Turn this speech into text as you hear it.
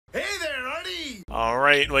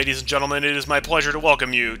Alright, ladies and gentlemen, it is my pleasure to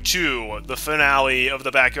welcome you to the finale of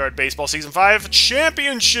the Backyard Baseball Season 5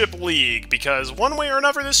 Championship League, because one way or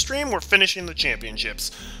another this stream, we're finishing the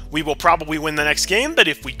championships. We will probably win the next game, but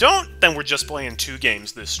if we don't, then we're just playing 2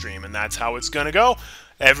 games this stream, and that's how it's gonna go.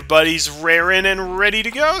 Everybody's raring and ready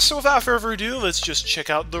to go, so without further ado, let's just check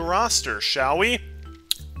out the roster, shall we?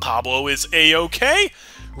 Pablo is A-OK.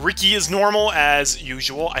 Ricky is normal as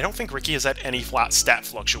usual. I don't think Ricky has had any flat stat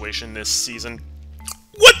fluctuation this season.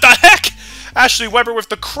 What the heck? Ashley Weber with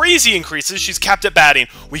the crazy increases. She's capped at batting.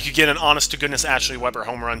 We could get an honest-to-goodness Ashley Weber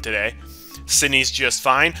home run today. Sydney's just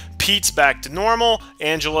fine. Pete's back to normal.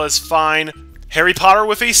 Angela's fine. Harry Potter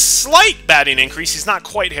with a slight batting increase. He's not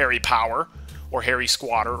quite Harry Power, or Harry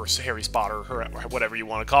Squatter, or Harry Spotter, or whatever you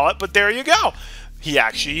want to call it, but there you go. He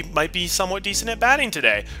actually might be somewhat decent at batting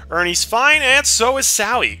today. Ernie's fine, and so is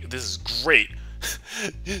Sally. This is great.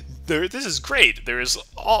 This is great. There is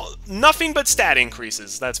nothing but stat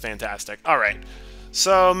increases. That's fantastic. Alright,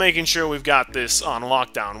 so making sure we've got this on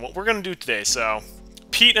lockdown. What we're going to do today, so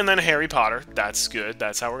Pete and then Harry Potter. That's good.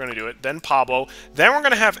 That's how we're going to do it. Then Pablo. Then we're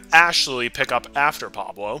going to have Ashley pick up after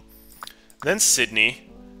Pablo. Then Sydney.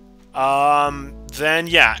 Then,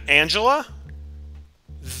 yeah, Angela.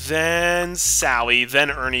 Then Sally. Then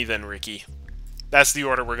Ernie. Then Ricky. That's the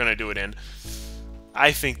order we're going to do it in.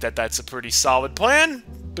 I think that that's a pretty solid plan,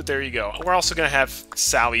 but there you go. We're also going to have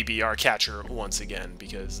Sally be our catcher once again,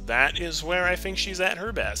 because that is where I think she's at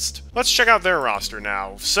her best. Let's check out their roster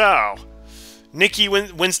now. So, Nikki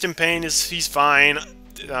Winston Payne, he's fine.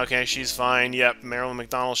 Okay, she's fine. Yep. Marilyn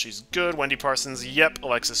McDonald, she's good. Wendy Parsons, yep.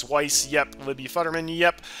 Alexis Weiss, yep. Libby Futterman,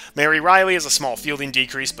 yep. Mary Riley is a small fielding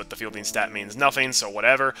decrease, but the fielding stat means nothing, so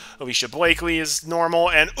whatever. Alicia Blakely is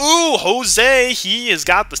normal. And, ooh, Jose, he has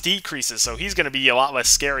got the decreases, so he's going to be a lot less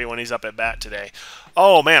scary when he's up at bat today.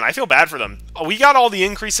 Oh, man, I feel bad for them. We got all the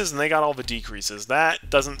increases, and they got all the decreases.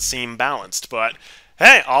 That doesn't seem balanced, but,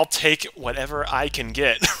 hey, I'll take whatever I can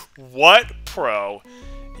get. What pro?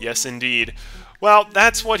 Yes, indeed. Well,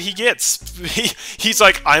 that's what he gets. He's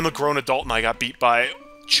like, I'm a grown adult and I got beat by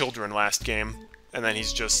children last game. And then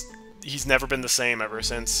he's never been the same ever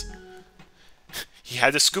since. He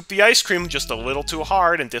had to scoop the ice cream just a little too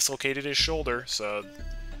hard and dislocated his shoulder, so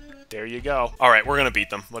there you go. Alright, we're gonna beat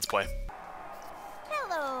them. Let's play.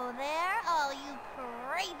 Hello there, all you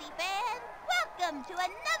crazy fans. Welcome to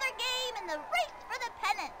another game in the race for the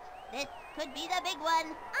pennant. This could be the big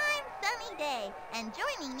one. I'm Sunny Day, and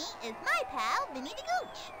joining me is my pal, Vinny the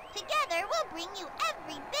Gooch. Together, we'll bring you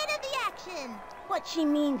every bit of the action. What she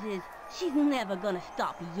means is, she's never gonna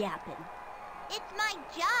stop yapping. It's my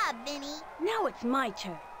job, Vinny. Now it's my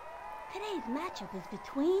turn. Today's matchup is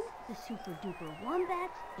between the Super Duper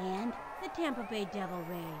Wombats and the Tampa Bay Devil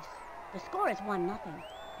Rays. The score is 1-0.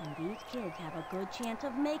 And these kids have a good chance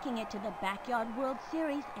of making it to the Backyard World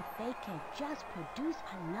Series if they can just produce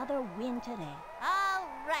another win today. All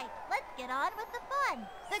right, let's get on with the fun.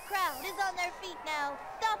 The crowd is on their feet now,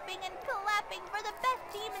 stomping and clapping for the best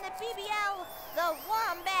team in the PBL, the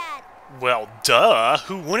Wombats. Well, duh.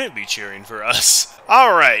 Who wouldn't be cheering for us?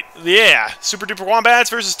 Alright, yeah. Super Duper Wombats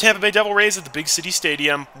versus Tampa Bay Devil Rays at the Big City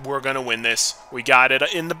Stadium. We're gonna win this. We got it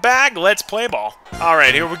in the bag. Let's play ball.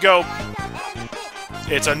 Alright, here we go.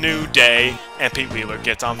 It's a new day, and Pete Wheeler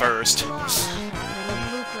gets on first.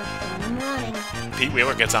 Pete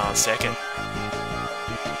Wheeler gets on second.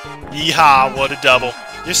 Yeehaw, what a double.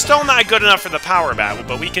 You're still not good enough for the power battle,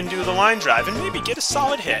 but we can do the line drive and maybe get a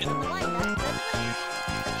solid hit.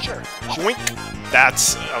 Sure. Joink.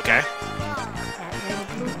 That's okay.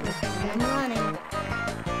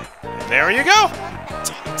 And there you go.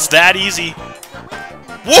 It's that easy.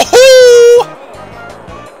 Woohoo!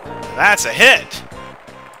 That's a hit.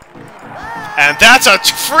 And that's a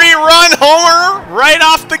free run homer right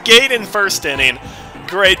off the gate in first inning.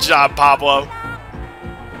 Great job, Pablo.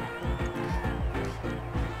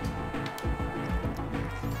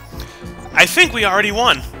 I think we already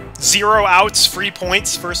won. 0 outs, free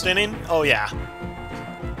points, first inning. Oh, yeah.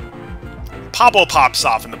 Pablo pops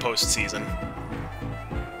off in the postseason.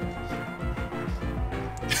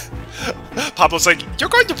 Pablo's like, you're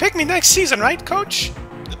going to pick me next season, right, coach?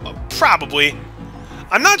 Probably.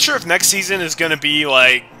 I'm not sure if next season is going to be,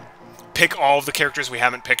 like, pick all of the characters we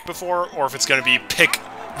haven't picked before, or if it's going to be pick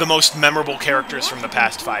the most memorable characters from the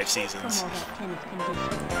past 5 seasons.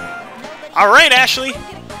 Alright, Ashley.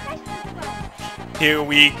 Here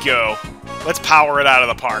we go. Let's power it out of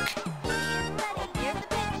the park.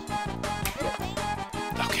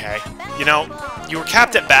 Okay. You know, you were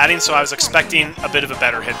capped at batting, so I was expecting a bit of a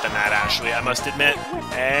better hit than that, Ashley, I must admit.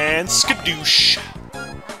 And skadoosh.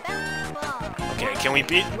 Okay, can we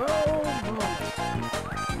beat...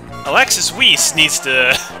 Alexis Weiss needs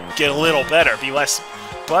to get a little better, be less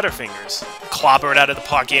Butterfingers. Clobber it out of the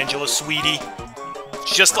park, Angela, sweetie.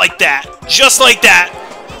 Just like that. Just like that.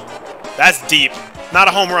 That's deep. Not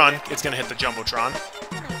a home run. It's going to hit the Jumbotron.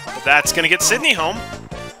 But that's going to get Sydney home.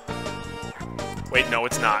 Wait, no,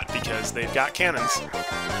 it's not, because they've got cannons.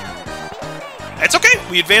 It's okay.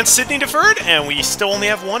 We advanced Sydney to third, and we still only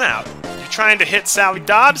have one out. You trying to hit Sally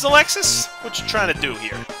Dobbs, Alexis? What you trying to do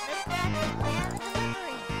here?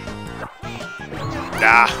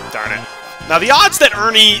 Ah, darn it. Now, the odds that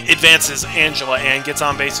Ernie advances Angela and gets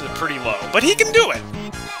on base are pretty low, but he can do it.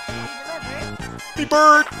 Hey,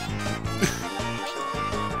 bird!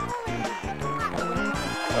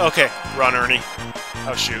 Okay, run, Ernie.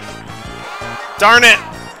 Oh, shoot. Darn it!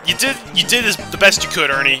 You did the best you could,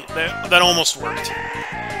 Ernie. That almost worked.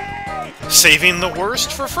 Saving the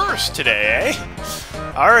worst for first today, eh?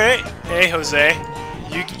 Alright. Hey, Jose.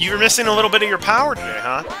 You're missing a little bit of your power today,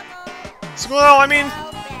 huh? Well, I mean,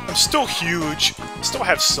 I'm still huge. I still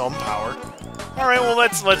have some power. Alright, well,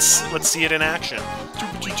 let's see it in action.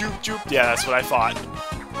 Yeah, that's what I thought.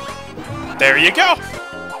 There you go!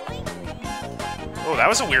 Oh, that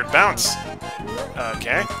was a weird bounce.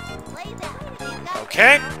 Okay.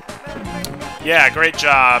 Okay. Yeah, great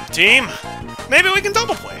job, team. Maybe we can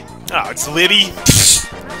double play. Oh, it's Libby.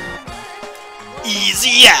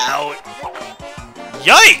 Easy out.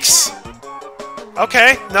 Yikes!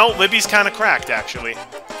 Okay, no, Libby's kind of cracked, actually.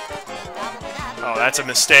 Oh, that's a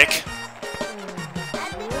mistake.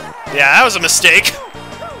 Yeah, that was a mistake.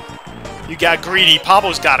 You got greedy.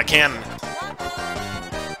 Pablo's got a cannon.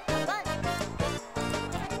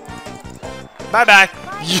 Bye-bye.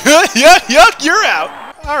 Yuck, you're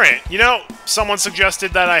out. Alright, you know, someone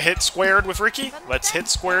suggested that I hit squared with Ricky. Let's hit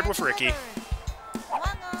squared with Ricky.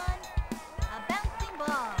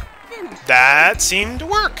 That seemed to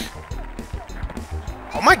work.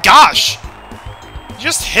 Oh my gosh! You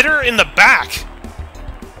just hit her in the back.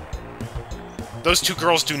 Those two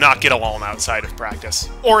girls do not get along outside of practice.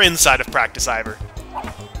 Or inside of practice, either.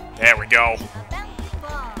 There we go.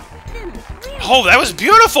 Oh, that was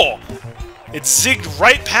beautiful! It zigged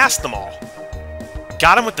right past them all.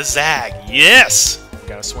 Got him with the zag. Yes! We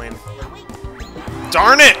gotta swing.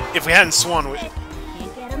 Darn it! If we hadn't swung, we...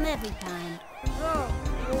 Can't get him every time.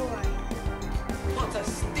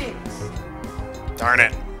 Darn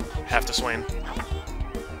it. Have to swing.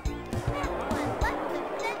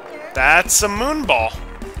 That's a moon ball.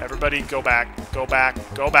 Everybody go back. Go back.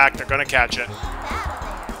 Go back. They're gonna catch it.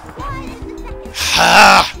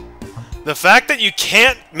 Ha! The fact that you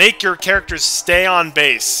can't make your characters stay on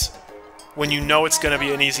base when you know it's going to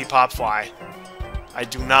be an easy pop fly. I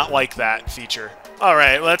do not like that feature.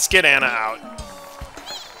 Alright, let's get Anna out.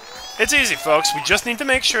 It's easy, folks. We just need to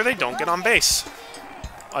make sure they don't get on base.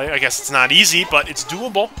 I guess it's not easy, but it's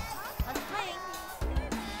doable.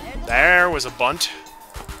 There was a bunt.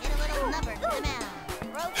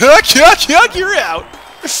 Yuck, you're out!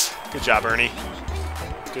 Good job, Ernie.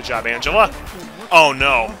 Good job, Angela. Oh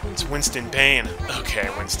no, it's Winston Payne. Okay,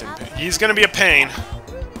 Winston Payne. He's gonna be a pain.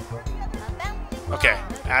 Okay,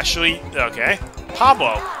 Ashley. Okay.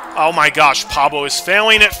 Pablo. Oh my gosh, Pablo is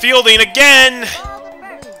failing at fielding again!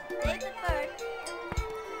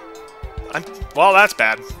 Well, that's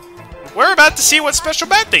bad. We're about to see what special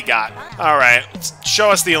bat they got. Alright, show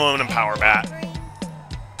us the aluminum power bat.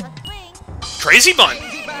 Crazy bunt!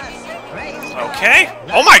 Okay.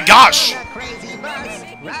 Oh my gosh!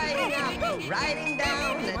 Riding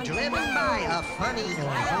down, driven by a funny,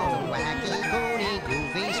 wacky, goony,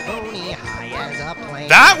 goofy, spoony, high as a plane.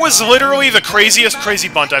 That was literally the craziest crazy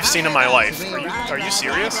bunt I've seen in my life. Are you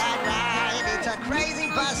serious? It's a crazy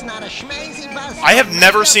bus, not a schmazy bus. I have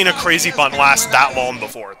never seen a crazy bunt last that long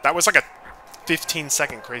before. That was like a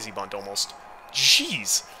 15-second crazy bunt almost.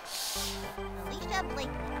 Jeez.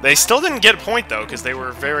 They still didn't get a point though, because they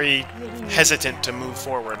were very hesitant to move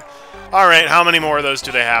forward. Alright, how many more of those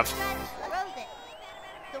do they have?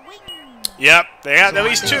 Yep, they got at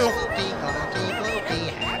least 2.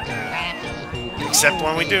 Except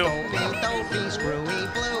when we do.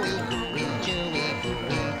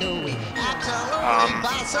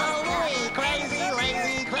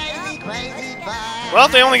 Well,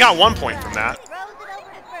 they only got 1 point from that.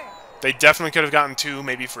 They definitely could have gotten 2,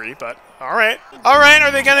 maybe 3, but alright. Alright,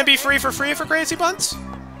 are they gonna be free for crazy bunts?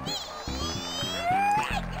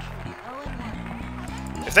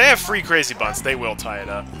 If they have free crazy bunts, they will tie it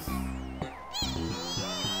up.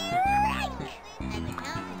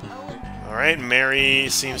 Alright, Mary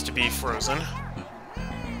seems to be frozen.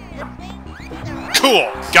 Cool!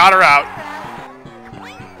 Got her out.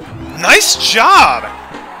 Nice job!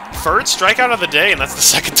 Third strikeout of the day, and that's the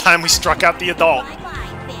second time we struck out the adult.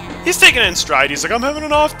 He's taking it in stride. He's like, I'm having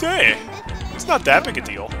an off day. It's not that big a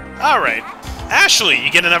deal. Alright. Ashley, you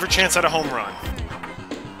get another chance at a home run.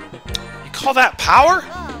 You call that power?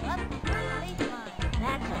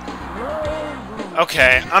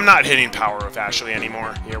 Okay, I'm not hitting power with Ashley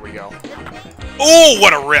anymore. Here we go. Ooh,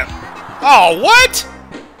 what a rip. Oh, what?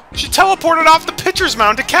 She teleported off the pitcher's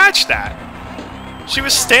mound to catch that. She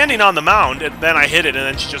was standing on the mound, and then I hit it, and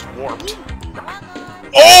then she just warped.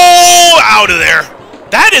 Oh, out of there.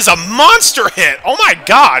 That is a monster hit. Oh my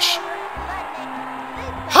gosh.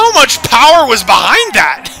 How much power was behind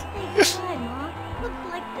that? Looks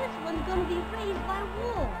like this one's gonna be raised by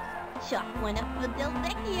wolves. Chuck went up for Del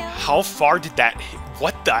Vecchio. How far did that hit?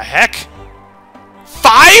 What the heck?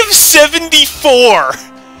 574!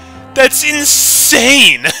 That's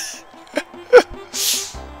insane!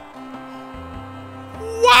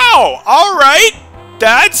 Wow! Alright!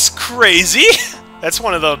 That's crazy! That's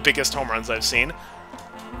one of the biggest home runs I've seen.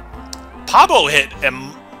 Pablo hit...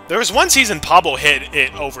 there was one season Pablo hit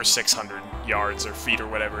it over 600 yards or feet or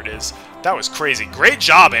whatever it is. That was crazy. Great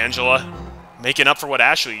job, Angela. Making up for what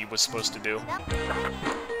Ashley was supposed to do.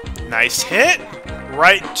 Nice hit.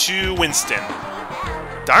 Right to Winston.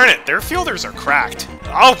 Darn it, their fielders are cracked.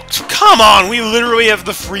 Oh, come on! We literally have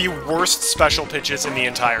the 3 worst special pitches in the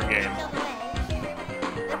entire game.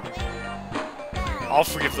 All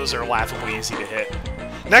 3 of those are laughably easy to hit.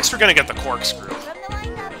 Next, we're gonna get the corkscrew.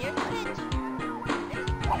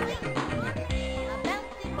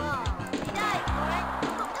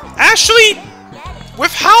 Ashley,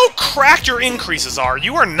 with how cracked your increases are,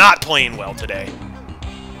 you are not playing well today.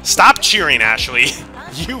 Stop cheering, Ashley.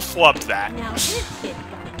 You flubbed that. Now this kid's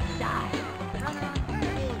gonna die.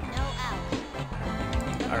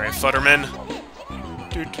 Alright, Futterman.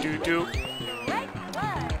 Do.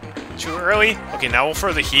 Too early. Okay, now we'll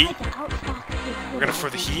throw the heat. We're gonna throw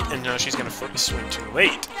the heat, and now she's gonna swing too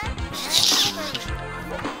late.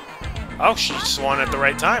 Oh, she swung at the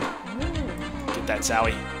right time. Get that,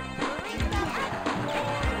 Sally.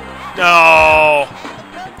 No!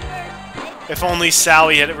 If only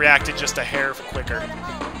Sally had reacted just a hair quicker.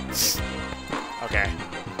 Okay.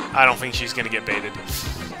 I don't think she's gonna get baited.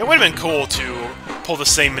 It would have been cool to pull the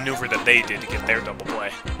same maneuver that they did to get their double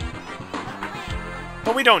play.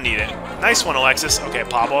 But we don't need it. Nice one, Alexis. Okay,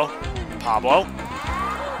 Pablo. Pablo.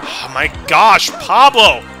 Oh my gosh,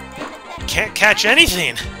 Pablo! Can't catch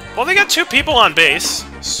anything. Well, they got 2 people on base,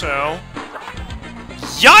 so...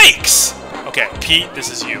 Yikes! Okay, Pete, this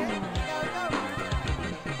is you.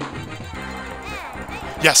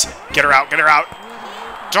 Yes, get her out, get her out.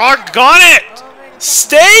 Doggone it!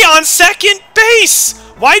 Stay on second base!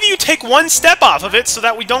 Why do you take 1 step off of it so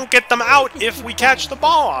that we don't get them out if we catch the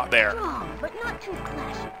ball out there?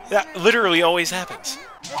 That literally always happens.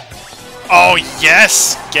 Oh,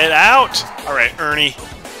 yes! Get out! Alright, Ernie.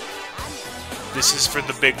 This is for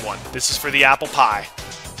the big one. This is for the apple pie.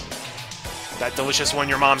 That delicious one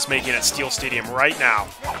your mom's making at Steel Stadium right now.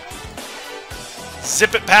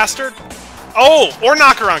 Zip it past her. Oh! Or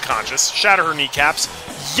knock her unconscious. Shatter her kneecaps.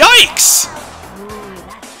 Yikes!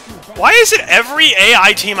 Why is it every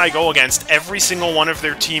AI team I go against, every single one of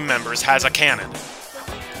their team members has a cannon?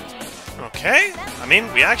 Okay. I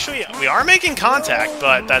mean, we are making contact,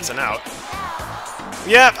 but that's an out.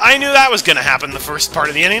 Yeah, I knew that was going to happen the first part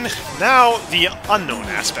of the inning. Now, the unknown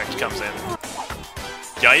aspect comes in.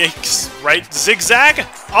 Yikes. Right? Zigzag?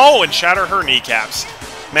 Oh, and shatter her kneecaps.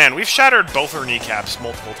 Man, we've shattered both her kneecaps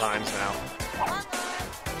multiple times now.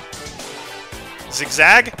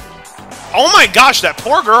 Zigzag? Oh my gosh, that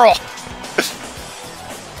poor girl!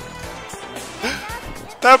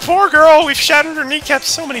 That poor girl! We've shattered her kneecaps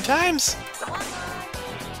so many times!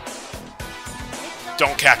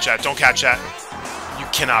 Don't catch that, don't catch that. You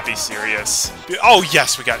cannot be serious. Oh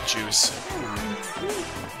yes, we got juice.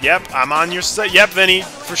 Yep, I'm on your side. Yep, Vinny,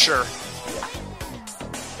 for sure.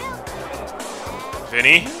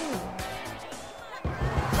 Vinny?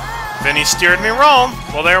 Vinny steered me wrong.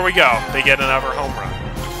 Well, there we go. They get another home run.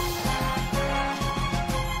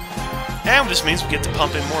 And this means we get to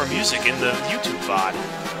pump in more music in the YouTube VOD.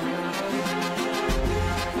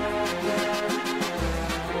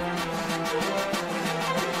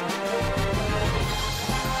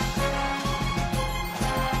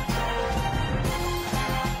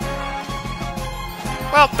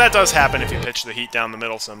 Well, that does happen if you pitch the heat down the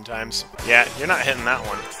middle sometimes. Yeah, you're not hitting that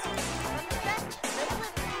one.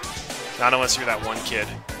 Not unless you're that one kid.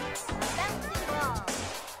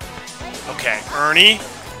 Okay, Ernie.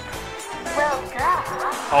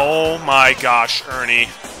 Oh my gosh, Ernie.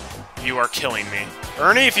 You are killing me.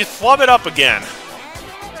 Ernie, if you flub it up again,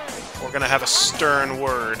 we're gonna have a stern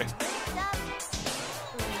word.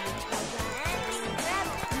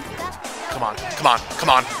 Come on, come on, come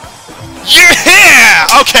on. Yeah!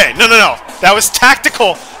 Okay, no. That was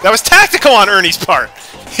tactical. That was tactical on Ernie's part.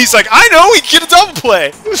 He's like, I know, we can get a double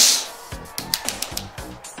play.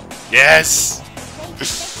 Yes.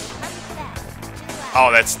 Oh,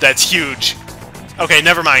 that's huge. Okay,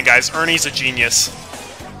 never mind, guys. Ernie's a genius.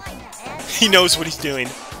 He knows what he's doing.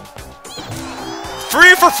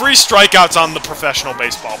 3 for free strikeouts on the professional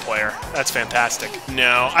baseball player. That's fantastic.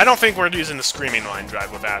 No, I don't think we're using the screaming line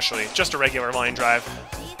drive with Ashley. Just a regular line drive.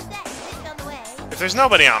 If there's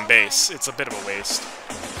nobody on base, it's a bit of a waste.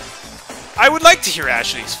 I would like to hear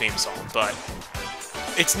Ashley's theme song, but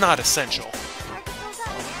it's not essential.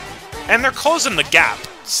 And they're closing the gap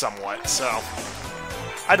somewhat, so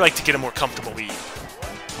I'd like to get a more comfortable lead.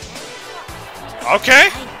 Okay.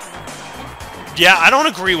 Yeah, I don't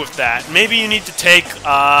agree with that. Maybe you need to take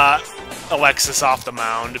Alexis off the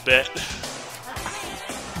mound a bit.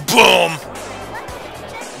 Boom!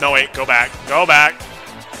 No, wait, go back. Go back.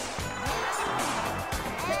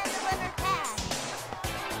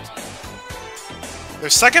 Their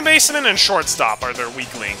second baseman and shortstop are their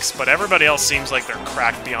weak links, but everybody else seems like they're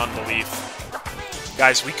cracked beyond belief.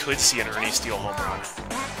 Guys, we could see an Ernie steal home run.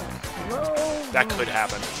 That could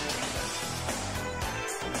happen.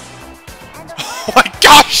 Oh my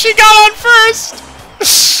gosh, she got on first!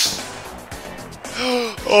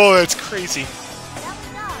 Oh, that's crazy.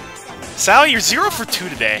 Sally, you're 0 for 2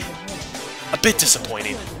 today. A bit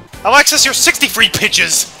disappointing. Alexis, you're 63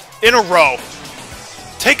 pitches in a row.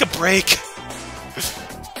 Take a break.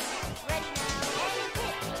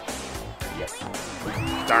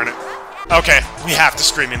 Darn it. Okay, we have to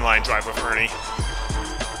screaming line drive with Ernie.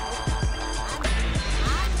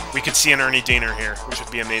 We could see an Ernie Diener here, which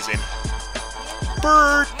would be amazing.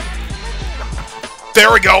 Bird!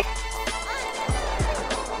 There we go!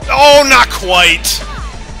 Oh, not quite!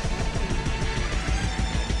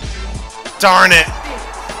 Darn it!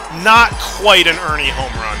 Not quite an Ernie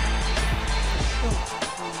home run.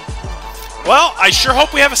 Well, I sure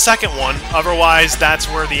hope we have a second one, otherwise that's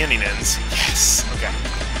where the inning ends. Yes! Okay.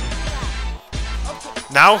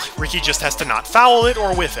 Now, Ricky just has to not foul it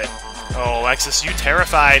or whiff it. Oh, Alexis, you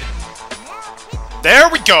terrified. There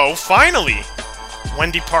we go, finally!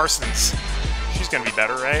 Wendy Parsons. She's gonna be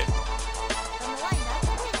better, right?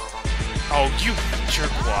 Oh, you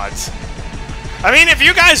jerkwads. I mean, if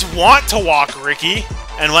you guys want to walk Ricky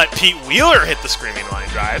and let Pete Wheeler hit the screaming line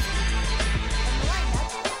drive.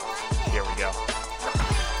 Here we go.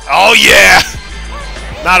 Oh, yeah!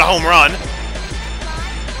 Not a home run.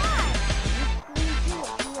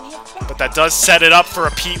 But that does set it up for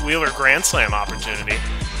a Pete Wheeler Grand Slam opportunity.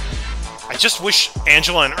 I just wish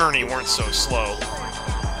Angela and Ernie weren't so slow.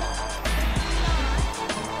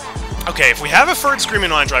 Okay, if we have a third screaming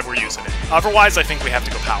line drive, we're using it. Otherwise, I think we have to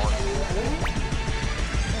go power.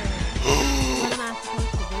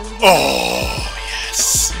 Oh,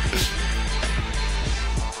 yes!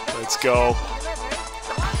 Let's go.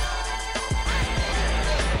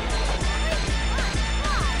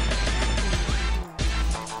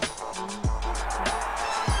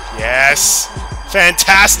 Yes!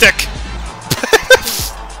 Fantastic!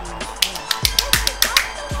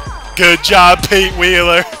 Good job, Pete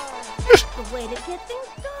Wheeler!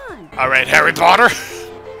 Alright, Harry Potter!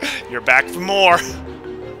 You're back for more!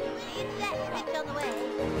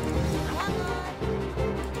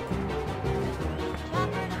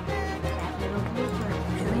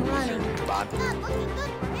 Come on.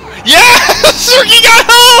 Yes! He got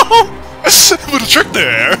home! Little trick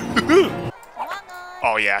there!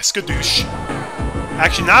 Oh yeah, skadoosh.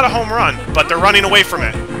 Actually, not a home run, but they're running away from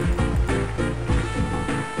it.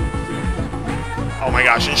 Oh my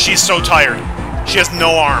gosh, and she's so tired. She has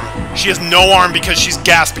no arm. She has no arm because she's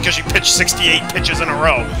gassed because she pitched 68 pitches in a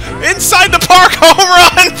row. Inside the park home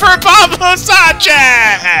run for Pablo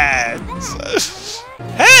Sanchez!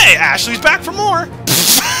 Hey, Ashley's back for more.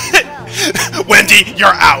 Wendy,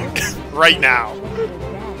 you're out right now.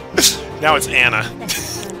 Now it's Anna.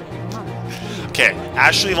 Okay,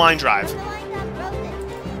 Ashley line drive.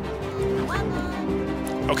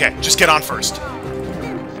 Okay, just get on first.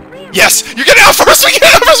 Yes! You're getting out first! We get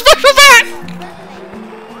out for special bat!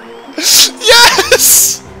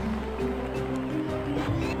 Yes!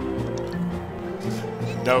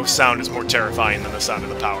 No sound is more terrifying than the sound of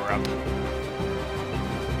the power-up.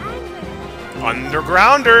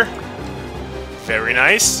 Undergrounder! Very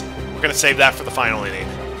nice. We're gonna save that for the final inning.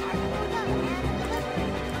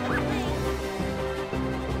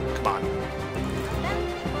 Come on.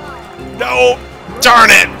 No! Darn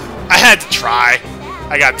it! I had to try.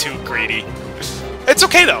 I got too greedy. It's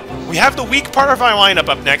okay, though. We have the weak part of our lineup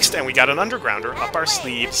up next, and we got an undergrounder up our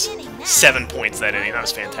sleeves. 7 points that inning. That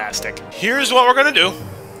was fantastic. Here's what we're going to do.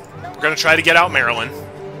 We're going to try to get out Marilyn,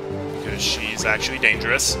 because she's actually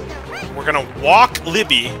dangerous. We're going to walk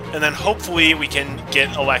Libby, and then hopefully we can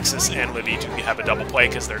get Alexis and Libby to have a double play,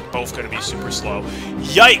 because they're both going to be super slow.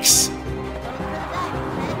 Yikes!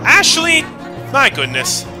 Ashley! My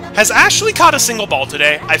goodness. Has Ashley caught a single ball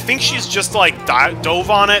today? I think she's just, like, dove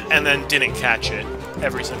on it and then didn't catch it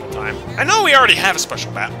every single time. I know we already have a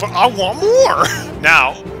special bat, but I want more!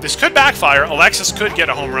 Now, this could backfire. Alexis could get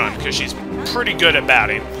a home run, because she's pretty good at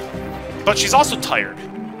batting. But she's also tired.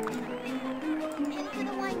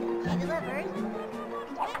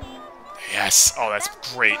 Yes. Oh, that's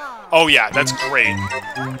great. Oh, yeah, that's great.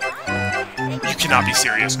 You cannot be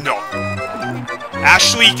serious. No.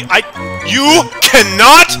 Ashley, you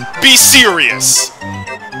cannot be serious!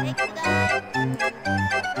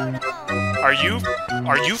 Are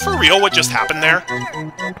you for real what just happened there?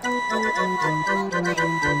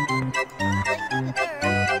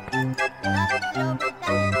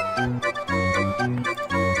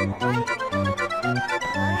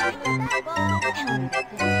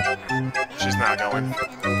 She's not going.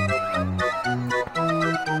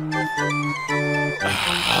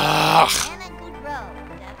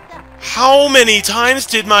 How many times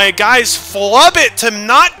did my guys flub it to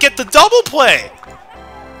not get the double play?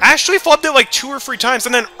 Ashley flubbed it like 2 or 3 times,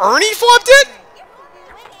 and then Ernie flubbed it?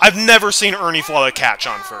 I've never seen Ernie flub a catch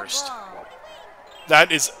on first.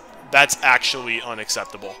 That's actually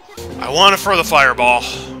unacceptable. I want to throw the fireball.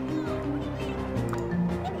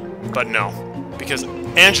 But no, because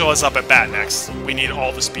Angela's up at bat next. We need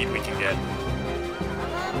all the speed we can get.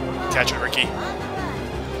 Catch it, Ricky.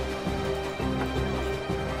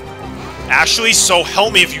 Ashley, so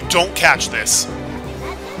help me if you don't catch this.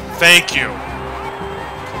 Thank you.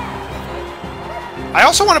 I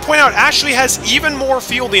also want to point out, Ashley has even more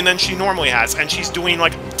fielding than she normally has, and she's doing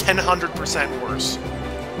like 100% worse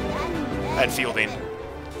at fielding.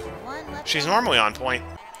 She's normally on point.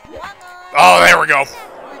 Oh, there we go.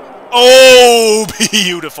 Oh,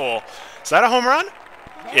 beautiful. Is that a home run?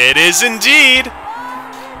 It is indeed.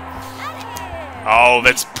 Oh,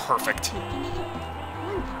 that's perfect.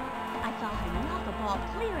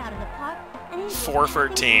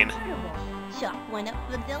 413.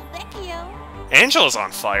 Angela's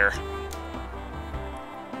on fire.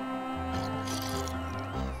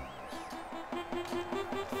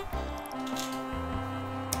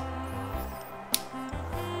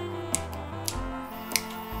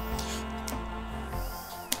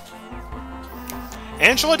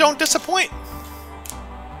 Angela, don't disappoint.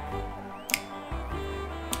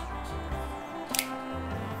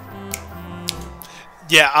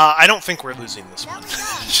 Yeah, I don't think we're losing this one.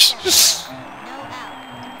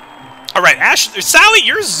 Alright, Sally,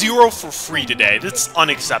 you're 0 for free today. That's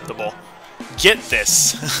unacceptable. Get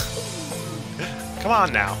this. Come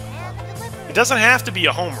on now. It doesn't have to be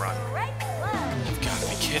a home run. You've got to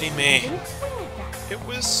be kidding me. It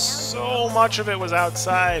was so much of it was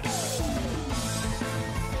outside.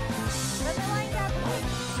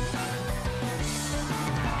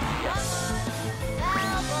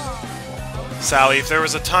 Sally, if there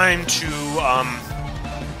was a time to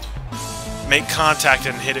make contact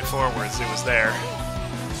and hit it forwards, it was there.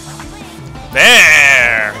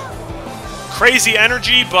 There! Crazy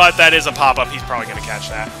energy, but that is a pop-up. He's probably going to catch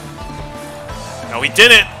that. No, he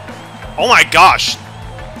didn't! Oh my gosh!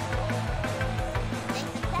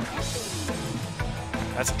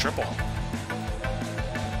 That's a triple.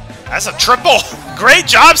 That's a triple! Great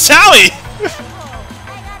job, Sally!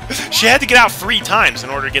 She had to get out 3 times in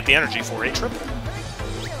order to get the energy for a triple.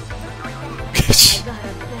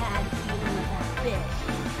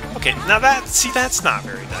 Okay, now that's not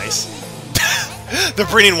very nice. They're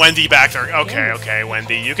bringing Wendy back there. Okay,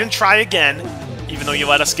 Wendy, you can try again, even though you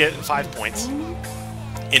let us get 5 points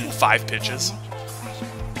in 5 pitches.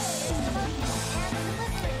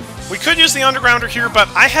 We could use the undergrounder here, but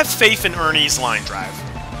I have faith in Ernie's line drive.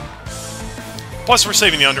 Plus, we're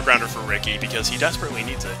saving the undergrounder for Ricky, because he desperately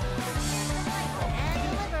needs it.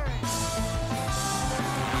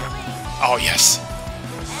 Oh, yes.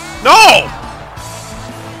 No!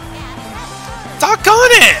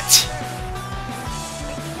 Doggone it!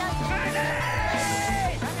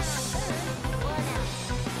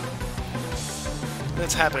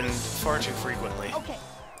 That's happened far too frequently.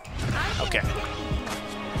 Okay.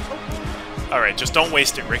 Alright, just don't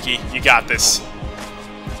waste it, Ricky. You got this.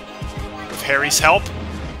 With Harry's help,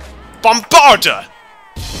 Bombarda!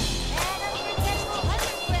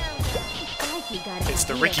 It's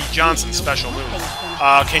the Ricky Johnson special move.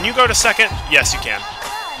 Can you go to second? Yes, you can.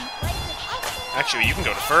 Actually, you can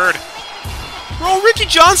go to third. Roll Ricky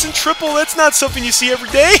Johnson triple, that's not something you see every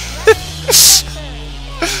day.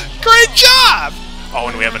 Great job! Oh,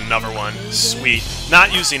 and we have another one. Sweet.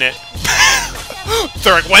 Not using it.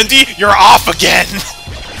 They're like, Wendy, you're off again!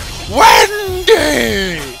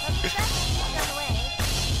 Wendy!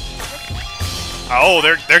 Oh,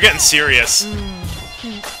 they're getting serious.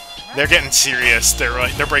 They're getting serious.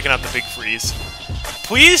 They're breaking out the big freeze.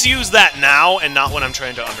 Please use that now and not when I'm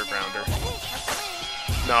trying to underground her.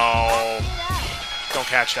 No. Don't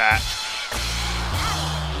catch that.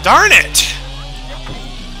 Darn it!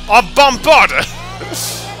 A bombarder!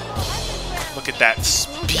 Look at that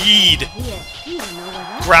speed!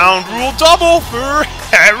 Ground rule double for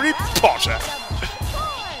Harry Potter!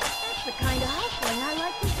 That's the kind of hustling I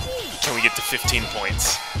like to see. Can we get to 15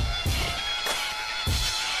 points?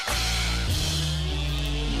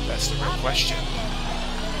 That's the real question.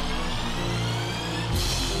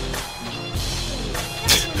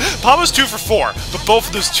 Pablo's 2 for 4, but both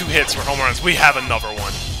of those 2 hits were home runs. We have another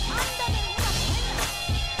one.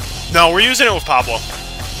 No, we're using it with Pablo.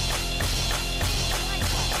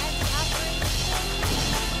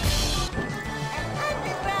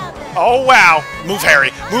 Oh, wow. Move,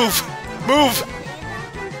 Harry. Move. Move.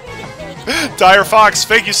 Dire Fox,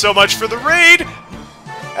 thank you so much for the raid.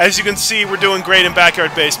 As you can see, we're doing great in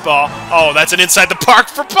backyard baseball. Oh, that's an inside the park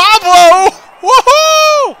for Pablo!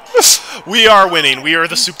 Woohoo! We are winning. We are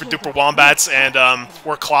the Super Duper Wombats, and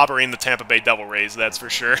we're clobbering the Tampa Bay Devil Rays, that's for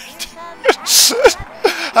sure.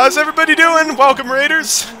 How's everybody doing? Welcome,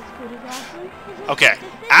 Raiders. Okay,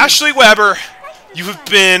 Ashley Weber, you have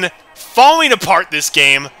been falling apart this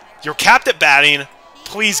game. You're capped at batting.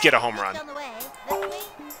 Please get a home run.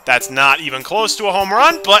 That's not even close to a home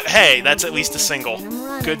run, but hey, that's at least a single.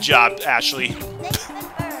 Good job, Ashley.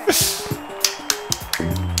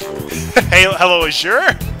 Hey, hello,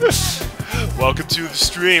 Azure. Welcome to the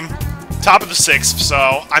stream. Top of the 6th,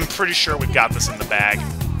 so I'm pretty sure we've got this in the bag.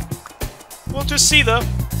 We'll just see, though.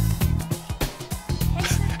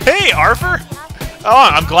 Hey, Arthur. Oh,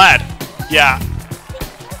 I'm glad. Yeah.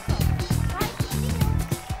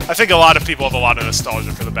 I think a lot of people have a lot of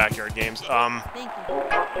nostalgia for the backyard games. Thank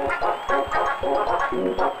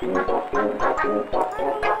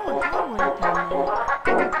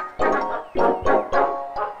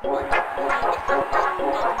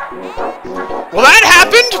Well, that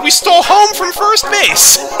happened! We stole home from first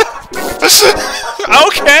base!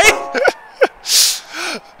 Okay!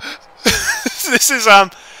 This is,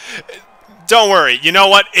 don't worry, you know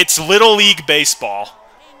what? It's Little League Baseball,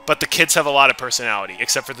 but the kids have a lot of personality,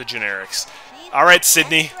 except for the generics. Alright,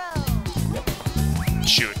 Sydney.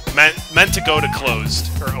 Shoot. Meant to go to closed,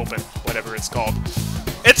 or open, whatever it's called.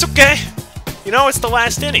 It's okay! You know, it's the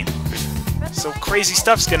last inning. So crazy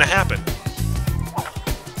stuff's gonna happen.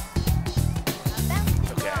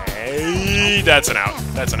 Okay, that's an out.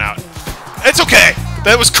 That's an out. It's okay!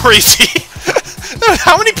 That was crazy!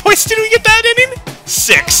 How many points did we get that inning?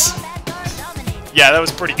 6. Yeah, that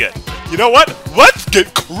was pretty good. You know what? Let's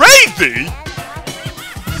get crazy!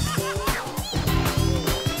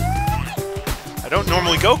 I don't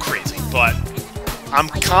normally go crazy, but I'm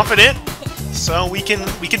confident, so we can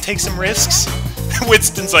take some risks.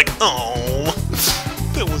 Winston's like, oh,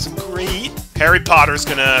 that wasn't great. Harry Potter's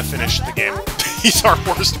gonna finish the game. He's our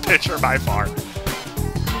worst pitcher by far.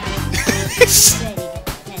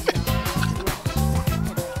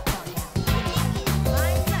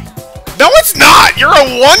 No, it's not! You're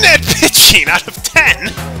a 1 at pitching out of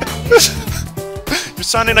 10! You're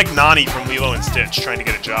sounding like Nani from Lilo and Stitch trying to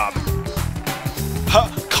get a job. Huh,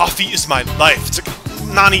 coffee is my life. It's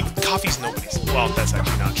like, Nani, coffee's nobody's. Well, that's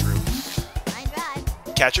actually not true.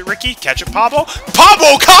 Catch it, Ricky. Catch it, Pablo.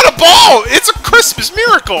 Pablo caught a ball! It's a Christmas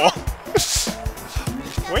miracle!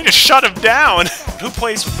 Way to shut him down. Who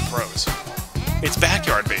plays with the pros? It's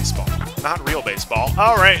backyard baseball, not real baseball.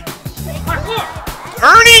 Alright.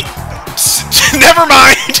 Ernie! Never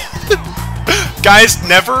mind! Guys,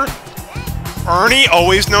 never. Ernie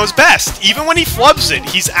always knows best. Even when he flubs it,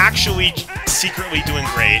 he's actually secretly doing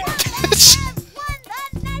great.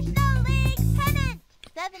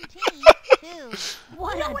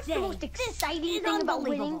 What a day! The most exciting thing about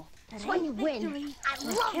winning is when you win. I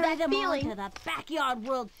love that feeling. To the Backyard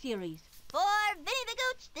World Series. For Vinny the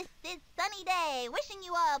Gooch, this is Sunny Day, wishing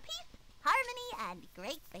you all peace, harmony, and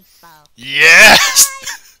great baseball.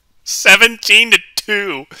 Yes!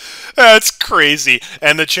 17-2. That's crazy.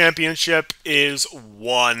 And the championship is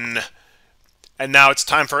won. And now it's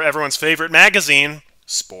time for everyone's favorite magazine,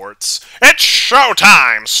 Sports. It's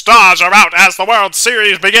showtime! Stars are out as the World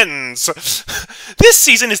Series begins! This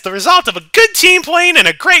season is the result of a good team playing and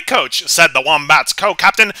a great coach, said the Wombats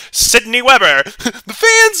co-captain, Sidney Weber. The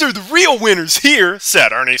fans are the real winners here,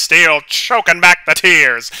 said Ernie Steele, choking back the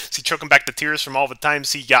tears. Is he choking back the tears from all the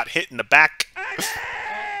times he got hit in the back?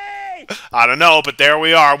 I don't know, but there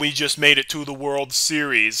we are. We just made it to the World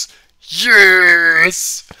Series.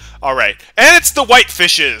 Yes! Alright, and it's the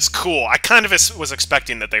Whitefishes. Cool. I kind of was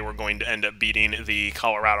expecting that they were going to end up beating the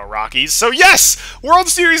Colorado Rockies. So yes, World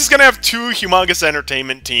Series is going to have 2 humongous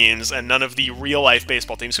entertainment teams and none of the real-life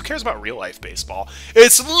baseball teams. Who cares about real-life baseball?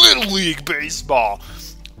 It's Little League Baseball.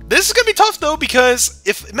 This is going to be tough, though, because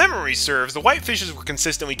if memory serves, the Whitefishes were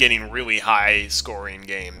consistently getting really high-scoring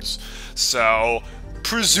games. So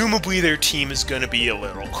presumably their team is going to be a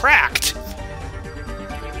little cracked.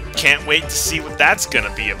 Can't wait to see what that's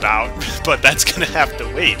gonna be about, but that's gonna have to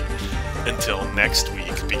wait until next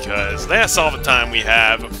week, because that's all the time we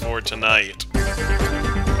have for tonight.